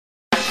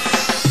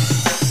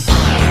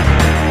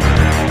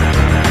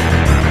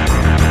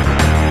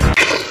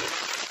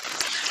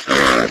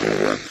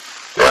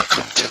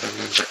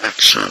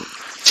So,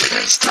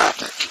 today's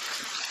topic,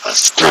 a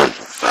school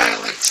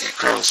violates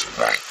a girl's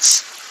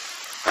rights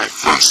by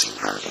forcing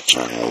her to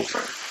turn over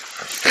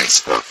her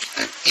Facebook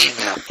and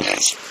email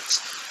passwords.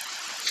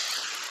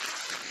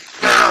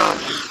 Now,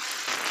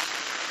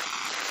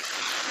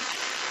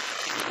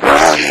 what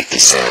I have to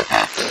say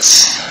about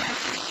this,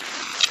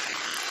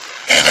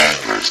 it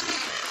angers me.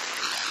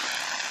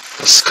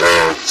 The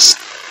school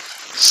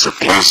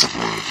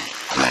supposedly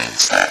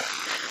claims that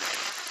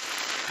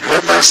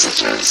her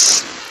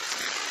messages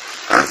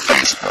on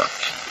Facebook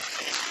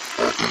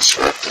were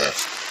disruptive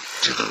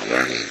to the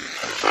learning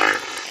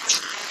environment.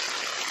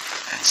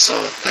 And so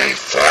they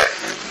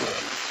threatened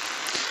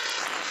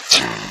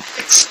to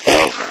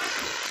expel her,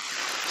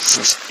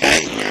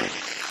 suspend her,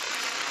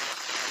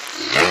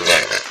 you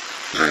name it,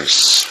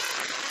 punish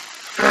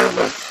her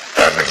with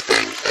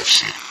everything if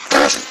she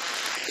doesn't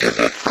give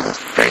up her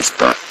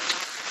Facebook,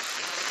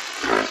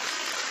 her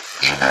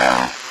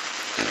email,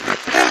 and her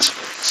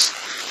passwords.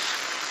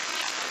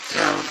 You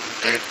know,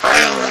 they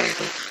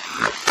violated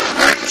her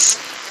privacy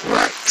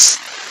rights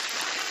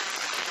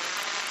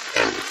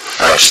and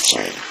forced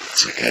her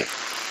to get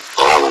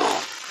all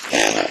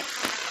that up.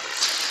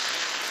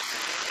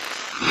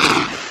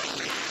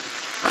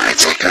 My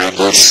take on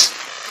this,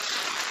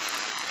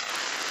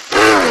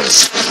 there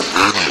is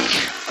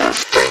plenty of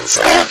things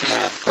I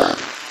have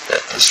done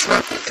that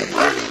disrupted the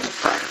learning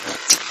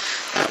environment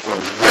that were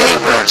way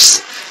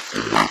worse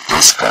than what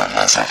this girl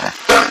has ever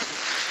done.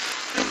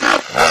 And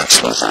not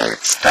once was I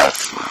expelled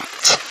from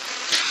it.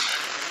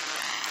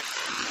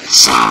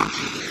 So,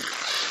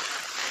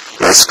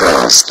 this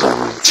girl is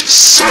going to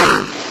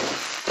sue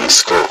the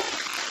school.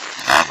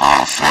 I'm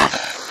all for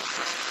that.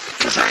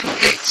 Because I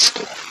hate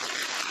school.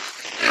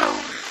 You know,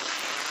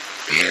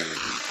 being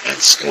in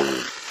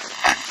school,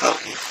 I felt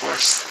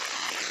forced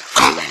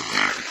going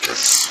there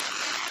because,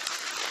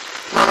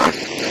 well,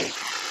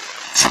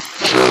 it's a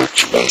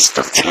huge waste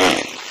of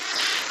time.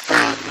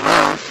 And,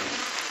 well,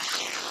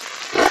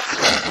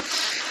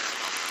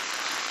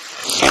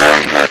 if I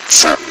had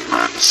something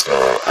on the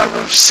school, I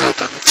would have said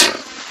them too.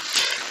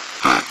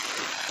 But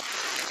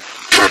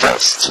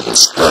kudos to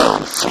this girl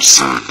for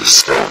suing the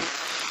school,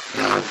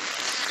 you know.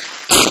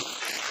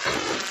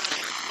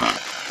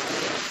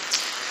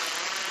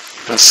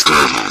 The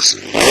school has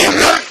no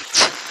right,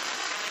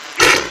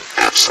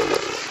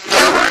 absolutely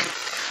no right,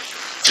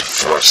 to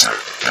force her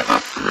to give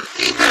up her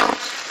email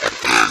and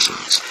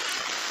passwords.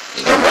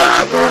 You know what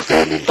I would have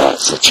done in that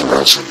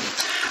situation?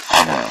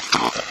 I would have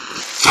told them,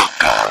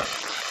 fuck off.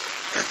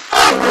 And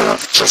I would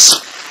have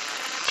just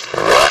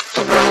walked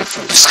away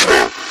from the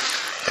school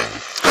and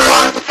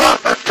gone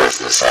about my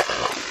business at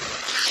home.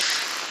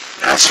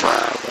 That's what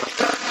I would have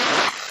done.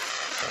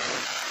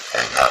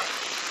 And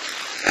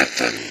I've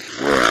done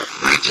more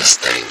outrageous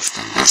things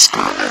than this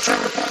girl has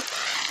ever done.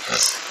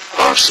 Because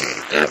all she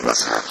did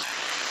was have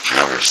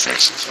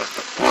conversations with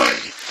the boy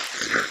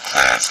in her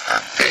class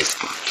on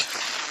Facebook.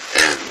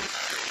 And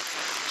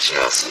she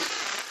also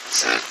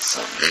said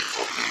some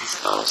hateful things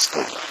about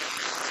school.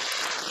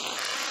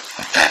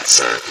 With that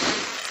said,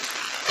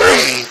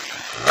 they ain't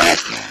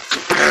nothing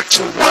compared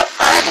to what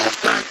I have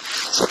done.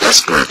 So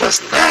this girl does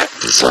not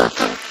deserve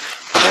the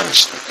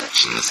punishment that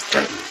she has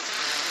gotten.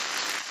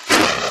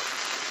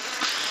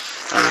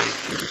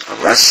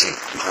 Unless she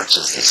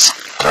punches this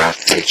school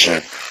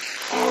teacher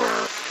or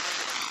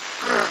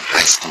her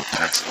high school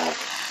principal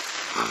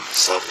or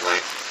something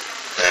like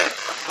that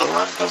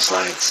along those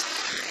lines,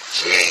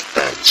 she ain't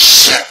done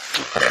shit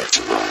compared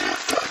to what I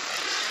have done.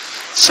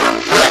 So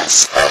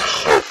yes, I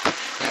hope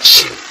that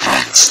she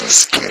wins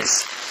this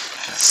case.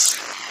 Yes.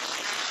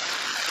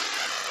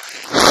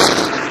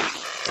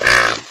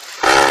 And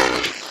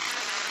I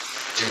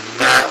do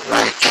not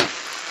like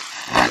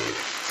when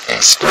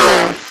a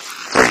school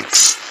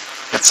thinks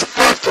it's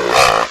above the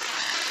law,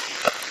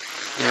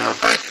 you know,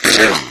 by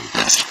doing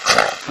this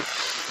crap.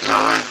 You know,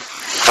 I'm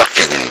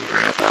fucking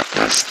angry about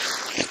this,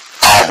 and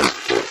I would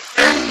do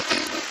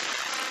anything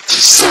to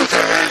sue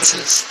their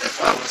asses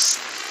if I was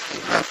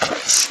in their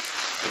place.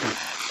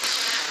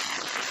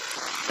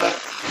 But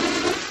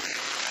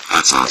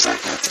that's all I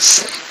got to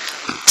say.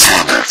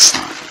 Until next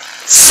time,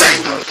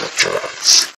 say no to drugs.